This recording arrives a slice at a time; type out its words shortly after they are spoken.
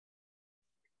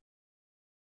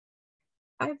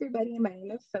Hi, everybody. My name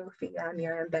is Sophia. I'm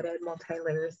your embedded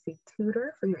multiliteracy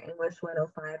tutor for your English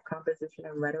 105 Composition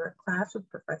and Rhetoric class with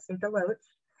Professor DeLoach.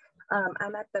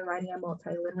 I'm at the Writing and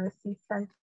Multiliteracy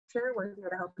Center. We're here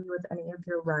to help you with any of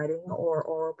your writing or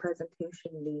oral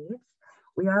presentation needs.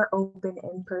 We are open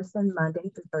in person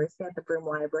Monday through Thursday at the Broome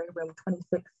Library, room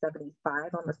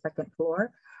 2675 on the second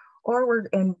floor, or we're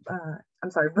in,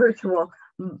 virtual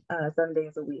 7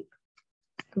 days a week.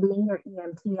 Being your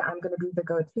EMT, I'm going to be the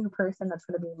go-to person that's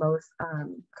going to be most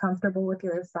comfortable with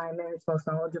your assignments, most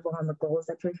knowledgeable on the goals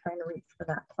that you're trying to reach for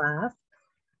that class.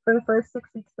 For the first 6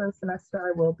 weeks of the semester,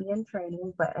 I will be in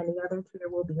training, but any other tutor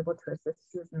will be able to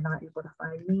assist you if you're not able to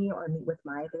find me or meet with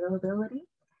my availability.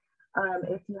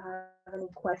 If you have any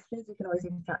questions, you can always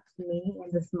reach out to me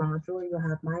in this module. You'll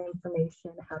have my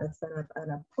information, how to set up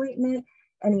an appointment,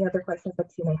 any other questions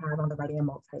that you may have on the Writing and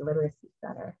Multiliteracy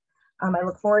Center. I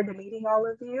look forward to meeting all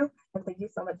of you, and thank you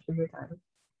so much for your time.